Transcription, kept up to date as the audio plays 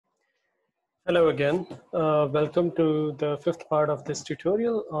Hello again. Welcome to the fifth part of this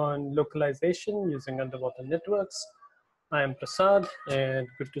tutorial on localization using underwater networks. I am Prasad and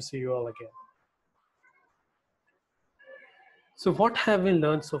good to see you all again. So what have we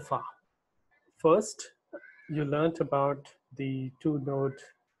learned so far? First, you learned about the two-node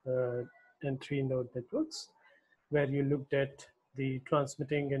and three-node networks, where you looked at the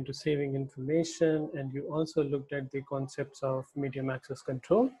transmitting and receiving information, and you also looked at the concepts of medium access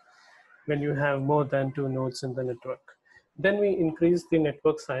control when you have more than two nodes in the network. Then we increased the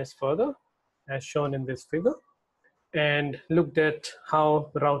network size further, as shown in this figure, and looked at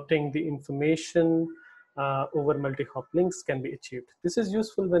how routing the information over multi-hop links can be achieved. This is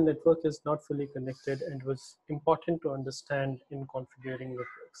useful when network is not fully connected and was important to understand in configuring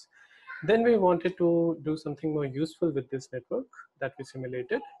networks. Then we wanted to do something more useful with this network that we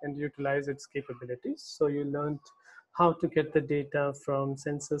simulated and utilize its capabilities. So you learned how to get the data from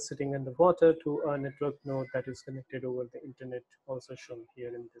sensors sitting underwater to a network node that is connected over the internet, also shown here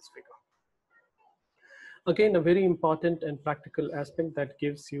in this figure. Again, a very important and practical aspect that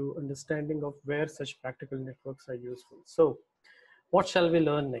gives you understanding of where such practical networks are useful. So what shall we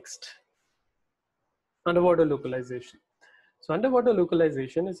learn next? Underwater localization. So underwater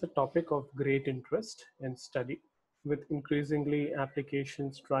localization is a topic of great interest and study, with increasingly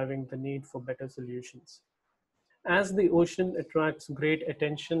applications driving the need for better solutions. As the ocean attracts great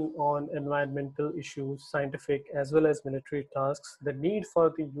attention on environmental issues, scientific as well as military tasks, the need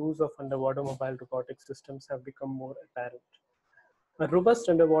for the use of underwater mobile robotic systems have become more apparent. A robust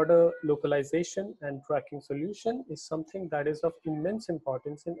underwater localization and tracking solution is something that is of immense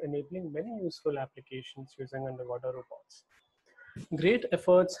importance in enabling many useful applications using underwater robots. Great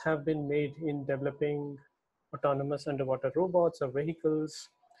efforts have been made in developing autonomous underwater robots or vehicles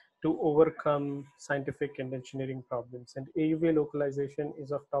to overcome scientific and engineering problems. And AUV localization is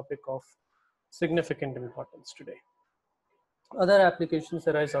a topic of significant importance today. Other applications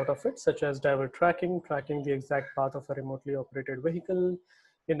arise out of it, such as diver tracking, tracking the exact path of a remotely operated vehicle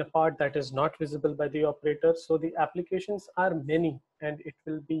in a part that is not visible by the operator. So the applications are many, and it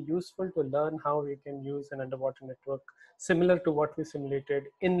will be useful to learn how we can use an underwater network similar to what we simulated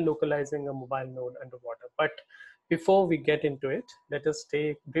in localizing a mobile node underwater. But before we get into it, let us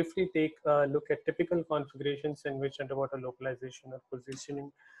briefly take a look at typical configurations in which underwater localization or positioning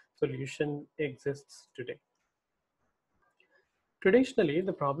solution exists today. Traditionally,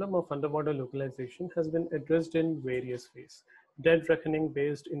 the problem of underwater localization has been addressed in various ways. Dead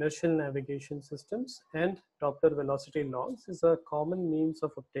reckoning-based inertial navigation systems and Doppler velocity logs is a common means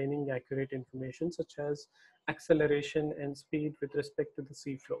of obtaining accurate information such as acceleration and speed with respect to the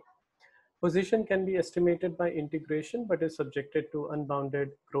seafloor. Position can be estimated by integration but is subjected to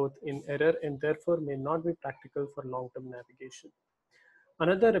unbounded growth in error and therefore may not be practical for long-term navigation.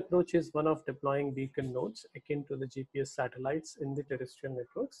 Another approach is one of deploying beacon nodes akin to the GPS satellites in the terrestrial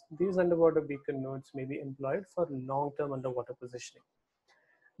networks. These underwater beacon nodes may be employed for long-term underwater positioning.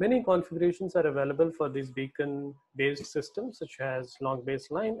 Many configurations are available for these beacon-based systems, such as long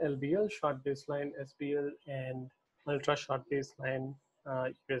baseline, LBL, short baseline, SBL, and ultra short baseline,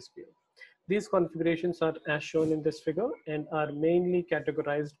 USBL. These configurations are as shown in this figure and are mainly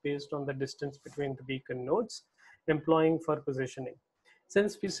categorized based on the distance between the beacon nodes employing for positioning.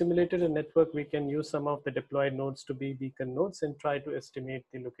 Since we simulated a network, we can use some of the deployed nodes to be beacon nodes and try to estimate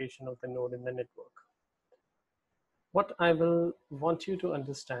the location of the node in the network. What I will want you to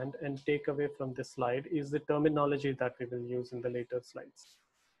understand and take away from this slide is the terminology that we will use in the later slides.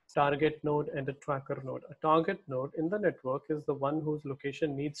 Target node and a tracker node. A target node in the network is the one whose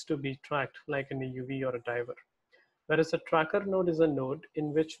location needs to be tracked, like an AUV or a diver. Whereas a tracker node is a node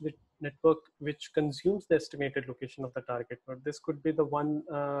in which the network which consumes the estimated location of the target node. This could be the one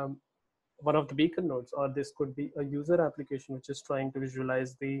of the beacon nodes, or this could be a user application which is trying to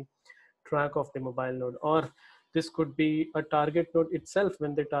visualize the track of the mobile node, or this could be a target node itself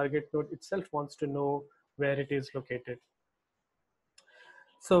when the target node itself wants to know where it is located.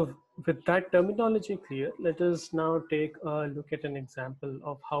 So with that terminology clear, let us now take a look at an example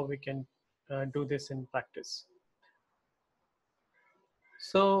of how we can do this in practice.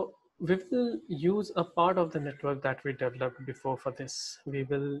 So we will use a part of the network that we developed before for this. We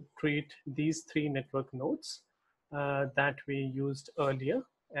will treat these three network nodes that we used earlier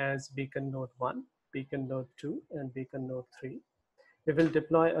as beacon node 1, beacon node 2, and beacon node 3. We will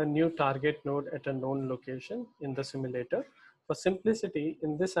deploy a new target node at a known location in the simulator. For simplicity,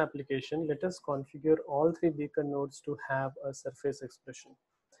 in this application, let us configure all three beacon nodes to have a surface expression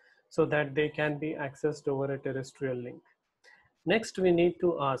so that they can be accessed over a terrestrial link. Next, we need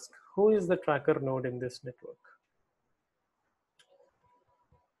to ask, who is the tracker node in this network?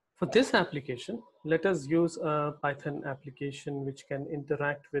 For this application, let us use a Python application which can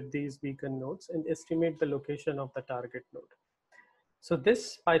interact with these beacon nodes and estimate the location of the target node. So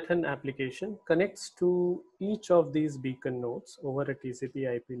this Python application connects to each of these beacon nodes over a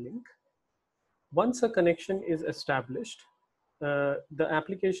TCP/IP link. Once a connection is established, the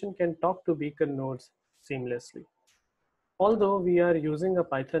application can talk to beacon nodes seamlessly. Although we are using a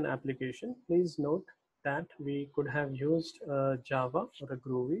Python application, please note that we could have used a Java or a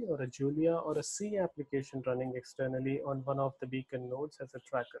Groovy or a Julia or a C application running externally on one of the beacon nodes as a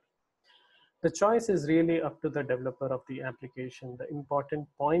tracker. The choice is really up to the developer of the application. The important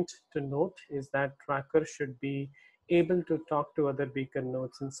point to note is that tracker should be able to talk to other beacon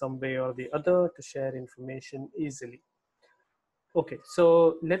nodes in some way or the other to share information easily. Okay,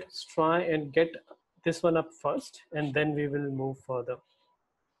 so let's try and get this one up first, and then we will move further.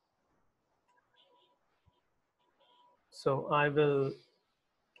 So I will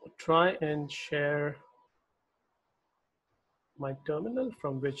try and share my terminal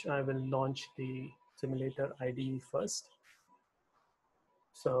from which I will launch the simulator IDE first.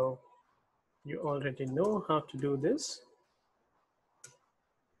 So you already know how to do this.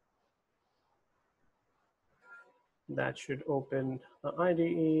 That should open an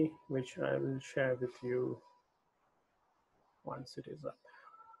IDE, which I will share with you once it is up.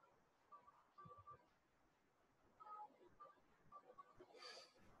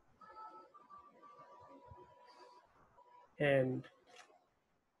 And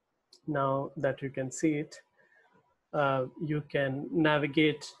now that you can see it, you can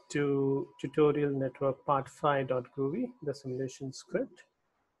navigate to tutorial network part5.groovy, the simulation script,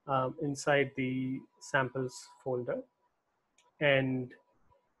 inside the samples folder. And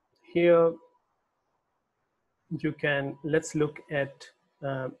here you can, let's look at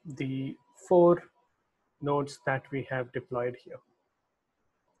the 4 nodes that we have deployed here.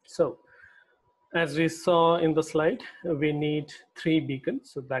 So as we saw in the slide, we need 3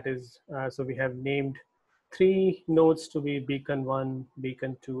 beacons. So that is, so we have named 3 nodes to be beacon 1,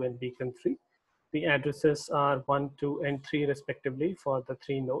 beacon 2, and beacon 3. The addresses are 1, 2, and 3 respectively for the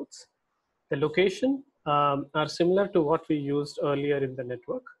 3 nodes. The location are similar to what we used earlier in the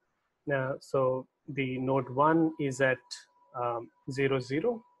network. So the node 1 is at 0,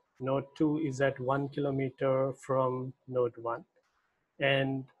 0. Node 2 is at 1 kilometer from node 1.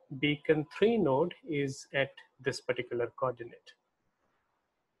 And beacon 3 node is at this particular coordinate.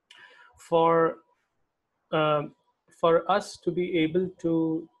 For us to be able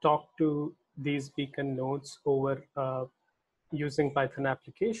to talk to these beacon nodes over using Python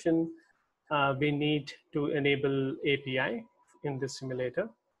application, we need to enable API in the simulator.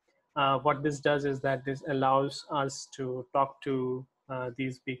 What this does is that this allows us to talk to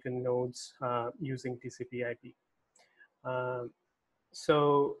these beacon nodes using TCP/IP.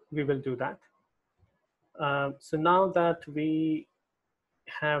 So we will do that. So now that we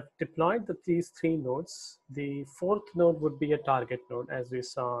have deployed these 3 nodes, the 4th node would be a target node, as we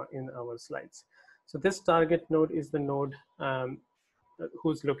saw in our slides. So this target node is the node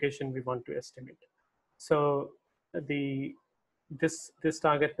whose location we want to estimate. So this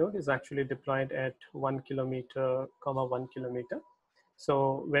target node is actually deployed at 1 kilometer, 1 kilometer.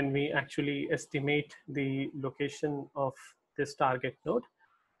 So when we actually estimate the location of this target node,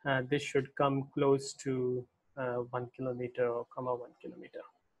 this should come close to 1 kilometer, 1 kilometer.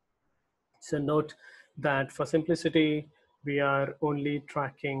 So note that for simplicity, we are only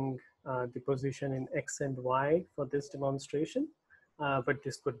tracking the position in X and Y for this demonstration, but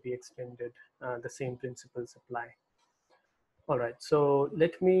this could be extended. The same principles apply. All right, so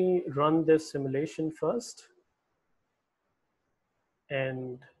let me run this simulation first.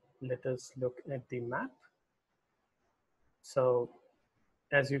 And let us look at the map. So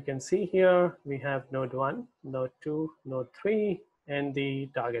as you can see here, we have node 1, node 2, node 3, and the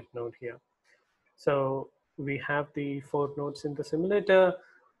target node here. So we have the 4 nodes in the simulator.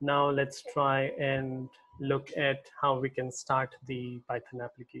 Now let's try and look at how we can start the Python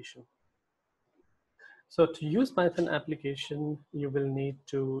application. So to use Python application, you will need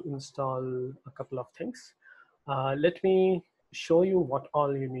to install a couple of things. Let me show you what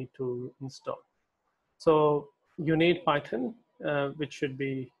all you need to install. So you need Python, which should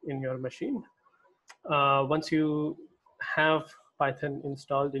be in your machine. Once you have Python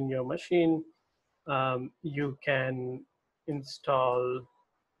installed in your machine, you can install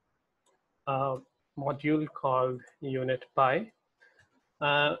a module called UnitPy.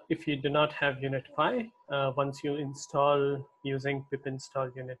 If you do not have UnitPy, once you install using pip install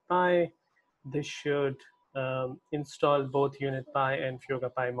UnitPy, this should install both UnitPy and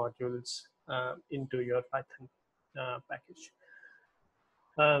FugaPy modules into your Python package.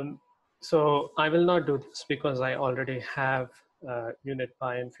 So I will not do this because I already have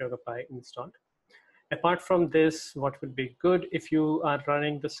UnitPy and FugaPy installed. Apart from this, what would be good if you are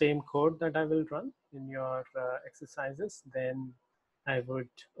running the same code that I will run in your exercises, then I would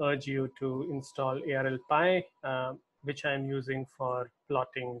urge you to install ARLPy, which I'm using for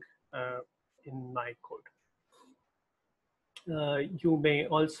plotting in my code. You may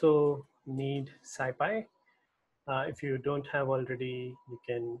also need SciPy. If you don't have already, you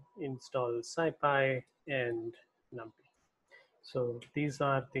can install SciPy and NumPy. So these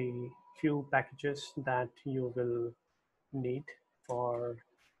are the few packages that you will need for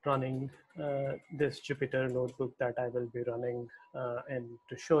running this Jupyter notebook that I will be running and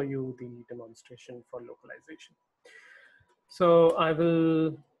to show you the demonstration for localization. So I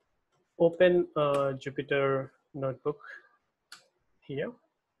will open a Jupyter notebook here.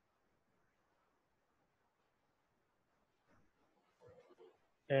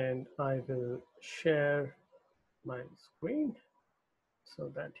 And I will share my screen so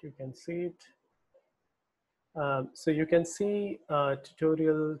that you can see it. So you can see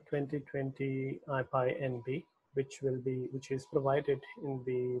tutorial 2020 IPyNB, which is provided in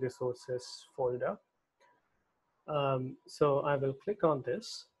the resources folder. So I will click on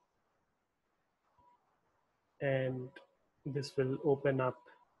this, and this will open up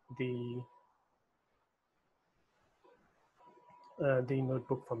the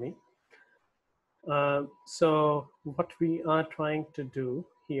notebook for me. So what we are trying to do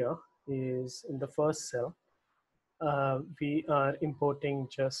here is in the first cell, we are importing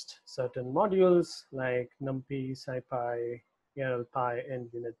just certain modules like NumPy, SciPy, ARLPy, and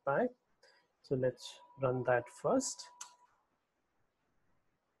UnitPy. So let's run that first.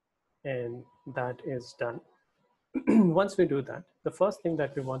 And that is done. Once we do that, the first thing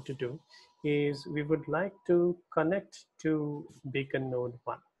that we want to do is we would like to connect to Beacon Node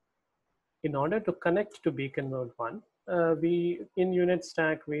 1. In order to connect to Beacon Node 1, in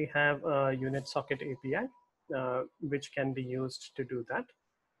UnitStack, we have a Unit Socket API, which can be used to do that.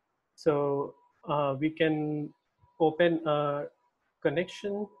 So we can open a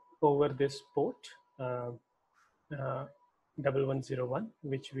connection over this port 1101,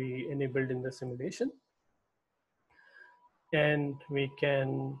 which we enabled in the simulation. And we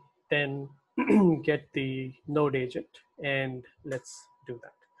can then get the node agent, and let's do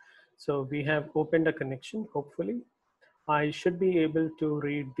that. So we have opened a connection, hopefully. I should be able to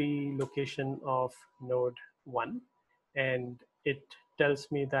read the location of node 1, and it tells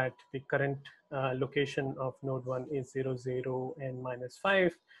me that the current location of node 1 is 0, 0, and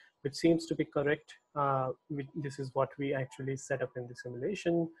 -5, which seems to be correct. This is what we actually set up in the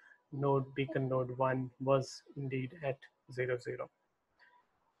simulation. Beacon node 1 was indeed at 0, 0.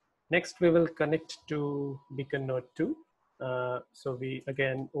 Next, we will connect to Beacon node 2. So we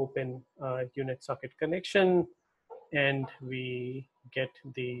again open a unit socket connection, and we get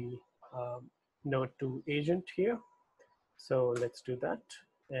the node 2 agent here. So let's do that.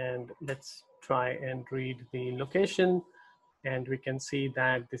 And let's try and read the location. And we can see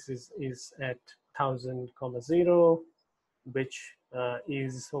that this is at 1000,0, which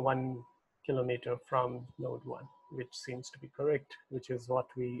is 1 kilometer from node 1, which seems to be correct, which is what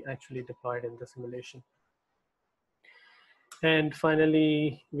we actually deployed in the simulation. And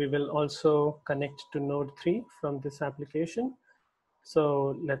finally, we will also connect to node 3 from this application.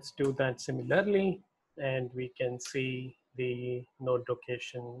 So let's do that similarly, and we can see the node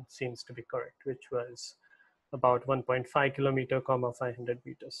location seems to be correct, which was about 1.5 kilometer, 500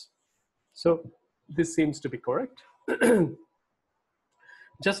 meters. So this seems to be correct.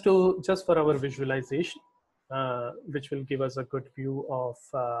 Just for our visualization, which will give us a good view of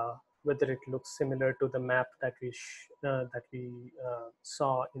whether it looks similar to the map that we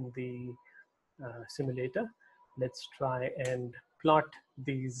saw in the simulator. Let's try and plot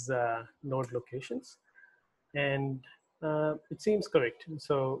these node locations, and it seems correct.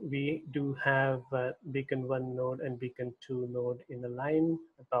 So we do have Beacon 1 node and Beacon 2 node in a line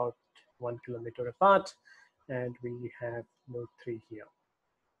about 1 kilometer apart, and we have node 3 here.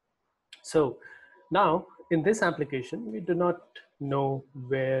 So now in this application, we do not know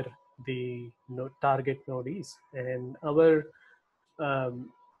where the target node is, and our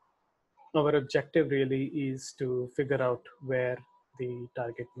objective really is to figure out where the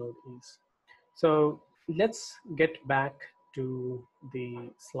target node is. So let's get back to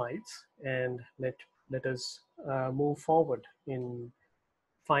the slides, and let us move forward in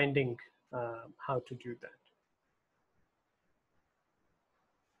finding how to do that.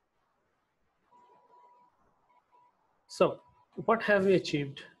 So what have we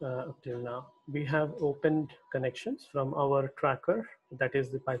achieved up till now? We have opened connections from our tracker that is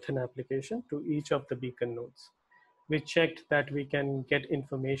the Python application, to each of the beacon nodes. We checked that we can get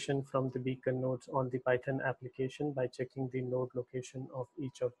information from the beacon nodes on the Python application by checking the node location of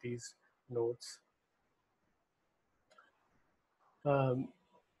each of these nodes.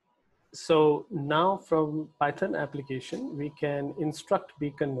 So now from Python application, we can instruct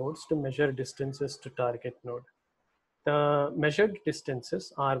beacon nodes to measure distances to target node. The measured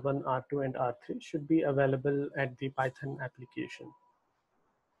distances R1, R2, and R3 should be available at the Python application.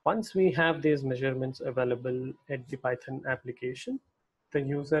 Once we have these measurements available at the Python application, the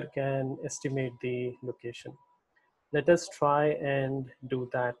user can estimate the location. Let us try and do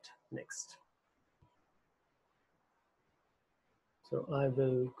that next. So I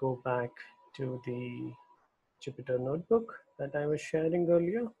will go back to the Jupyter notebook that I was sharing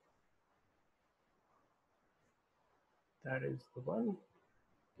earlier. That is the one.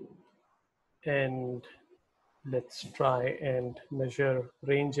 And let's try and measure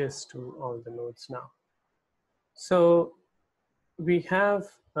ranges to all the nodes now. So we have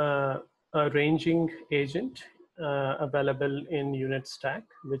a ranging agent available in UnitStack,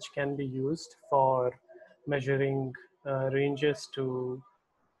 which can be used for measuring ranges to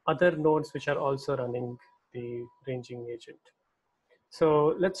other nodes which are also running the ranging agent.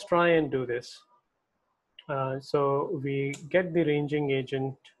 So let's try and do this. So we get the ranging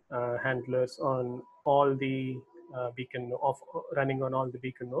agent handlers on all the running on all the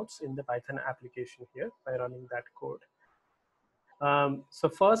beacon nodes in the Python application here by running that code. So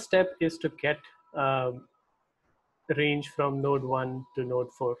first step is to get range from node 1 to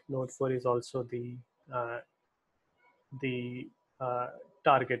node 4. Node 4 is also the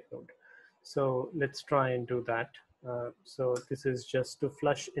target node. So let's try and do that. So this is just to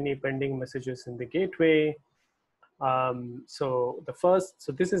flush any pending messages in the gateway. So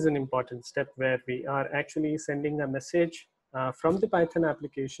this is an important step where we are actually sending a message from the Python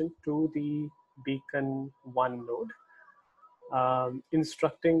application to the beacon 1 node,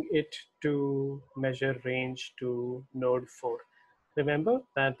 instructing it to measure range to node 4. Remember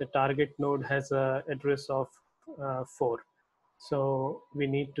that the target node has an address of 4. So we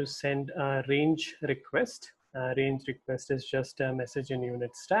need to send a range request. Range request is just a message in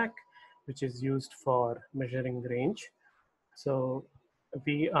UnitStack, which is used for measuring range. So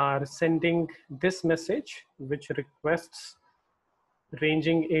we are sending this message, which requests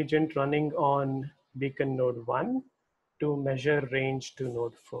ranging agent running on beacon node 1 to measure range to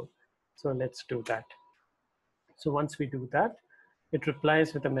node 4. So let's do that. So once we do that, it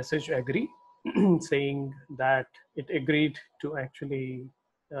replies with a message agree, saying that it agreed to actually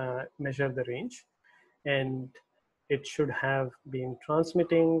measure the range, and it should have been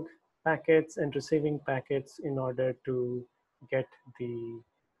transmitting packets and receiving packets in order to get the,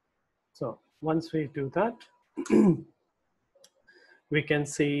 so once we do that, we can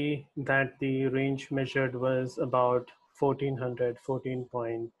see that the range measured was about 1400,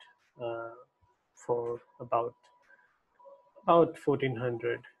 14.4, about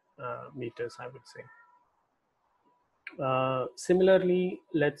 1400 meters, I would say. Similarly,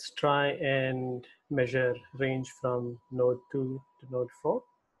 let's try and measure range from node 2 to node 4,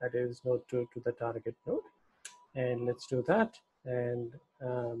 that is node 2 to the target node. And let's do that. And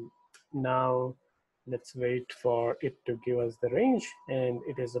now let's wait for it to give us the range, and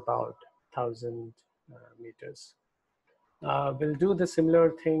it is about 1000 meters. We'll do the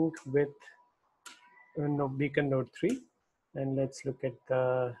similar thing with beacon node 3, and let's look at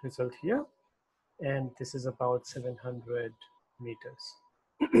the result here. And this is about 700 meters.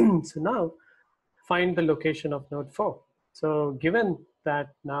 So now find the location of node 4. So given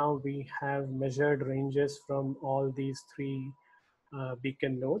that now we have measured ranges from all these 3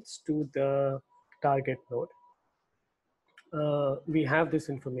 beacon nodes to the target node, we have this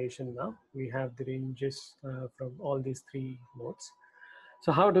information now. We have the ranges from all these 3 nodes.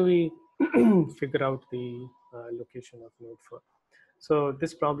 So how do we figure out the location of node 4? So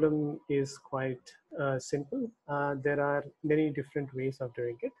this problem is quite simple. There are many different ways of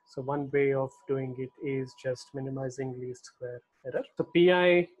doing it. So one way of doing it is just minimizing least square error. So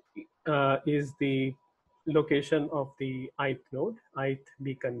PI is the location of the ith node, ith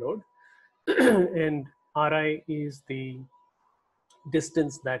beacon node, and RI is the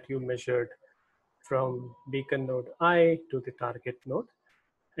distance that you measured from beacon node I to the target node.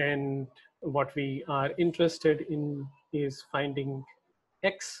 And what we are interested in is finding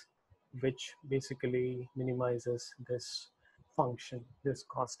X, which basically minimizes this function, this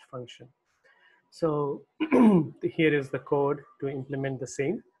cost function. So here is the code to implement the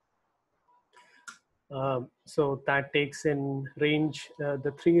same. So that takes in range,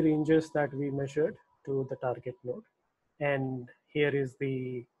 the 3 ranges that we measured to the target node. And here is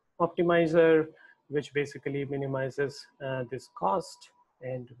the optimizer, which basically minimizes this cost,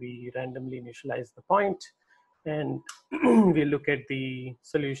 and we randomly initialize the point, and we look at the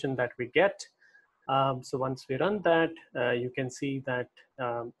solution that we get. So once we run that, you can see that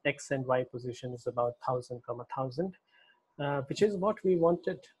X and Y position is about 1000, 1000, which is what we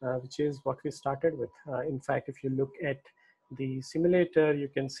wanted, which is what we started with. In fact, if you look at the simulator, you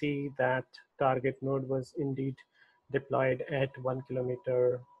can see that target node was indeed deployed at 1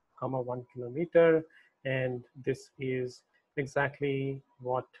 kilometer, 1 kilometer, and this is exactly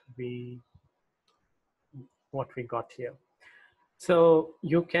what we got here. So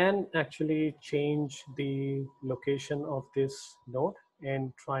you can actually change the location of this node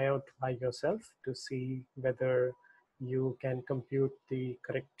and try out by yourself to see whether you can compute the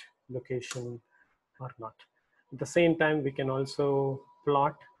correct location or not. At the same time, we can also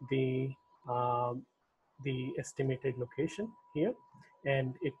plot the estimated location here,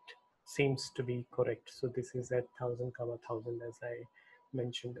 and it seems to be correct. So this is at 1000, 1000, as I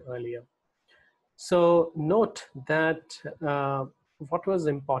mentioned earlier. So note that what was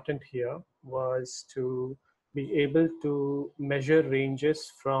important here was to be able to measure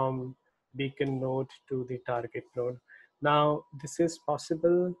ranges from beacon node to the target node. Now, this is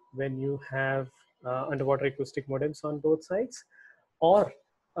possible when you have underwater acoustic modems on both sides, or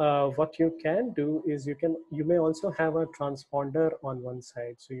what you can do is you may also have a transponder on one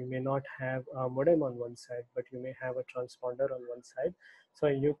side. So you may not have a modem on one side, but you may have a transponder on one side. So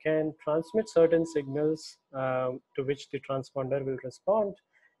you can transmit certain signals to which the transponder will respond,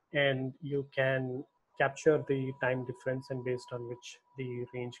 and you can capture the time difference, and based on which the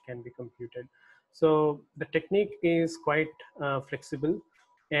range can be computed. So the technique is quite flexible,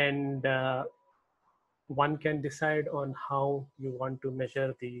 and one can decide on how you want to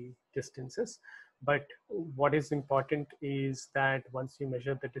measure the distances. But what is important is that once you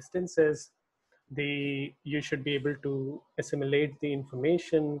measure the distances, you should be able to assimilate the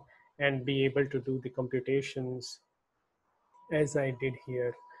information and be able to do the computations as I did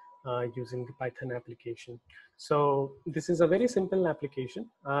here using the Python application. So this is a very simple application.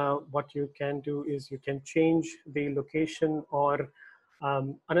 What you can do is you can change the location, or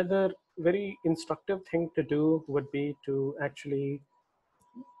another very instructive thing to do would be to actually,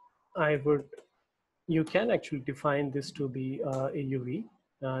 you can actually define this to be AUV.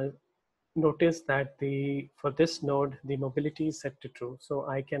 Notice that for this node, the mobility is set to true. So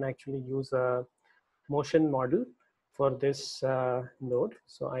I can actually use a motion model for this node.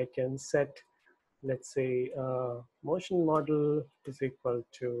 So I can set, let's say, motion model is equal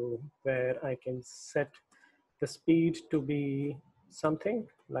to where I can set the speed to be something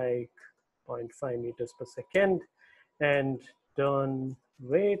like 0.5 meters per second, and turn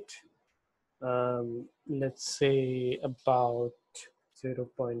rate, let's say about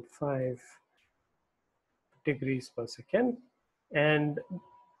 0.5 degrees per second. And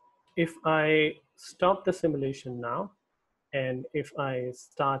if I stop the simulation now, and if I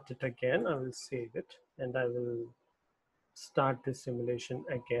start it again, I will save it, and I will start the simulation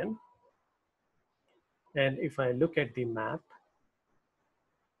again. And if I look at the map,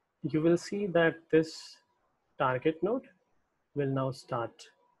 you will see that this target node will now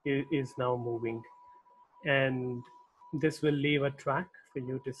is now moving. And this will leave a track for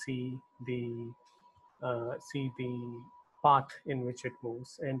you to see the path in which it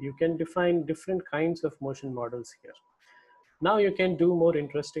moves. And you can define different kinds of motion models here. Now you can do more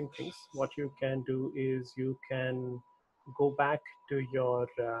interesting things. What you can do is you can go back to your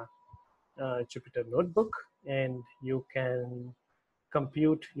Jupyter notebook, and you can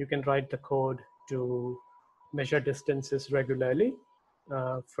you can write the code to measure distances regularly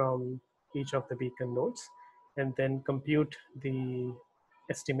from each of the beacon nodes, and then compute the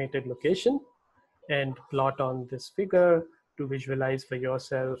estimated location and plot on this figure to visualize for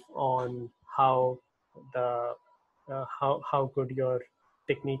yourself on how how good your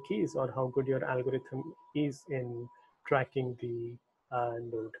technique is, or how good your algorithm is in tracking the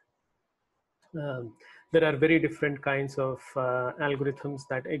node. There are very different kinds of algorithms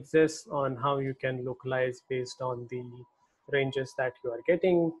that exist on how you can localize based on the ranges that you are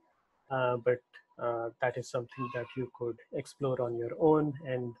getting, but that is something that you could explore on your own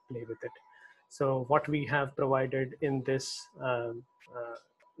and play with it. So what we have provided in this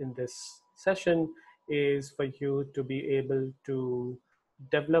session is for you to be able to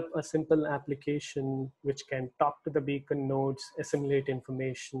develop a simple application which can talk to the beacon nodes, assimilate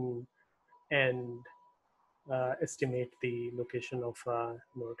information, and estimate the location of a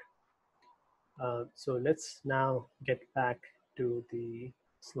node. So let's now get back to the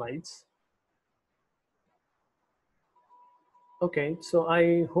slides. Okay, so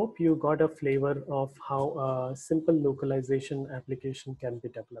I hope you got a flavor of how a simple localization application can be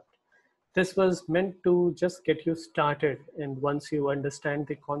developed. This was meant to just get you started, and once you understand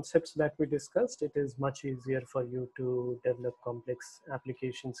the concepts that we discussed, it is much easier for you to develop complex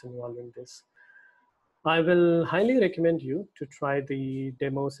applications involving this. I will highly recommend you to try the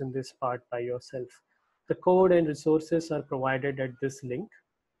demos in this part by yourself. The code and resources are provided at this link.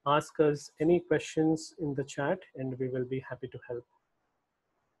 Ask us any questions in the chat and we will be happy to help.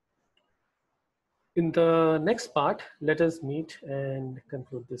 In the next part, let us meet and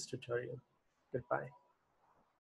conclude this tutorial. Goodbye.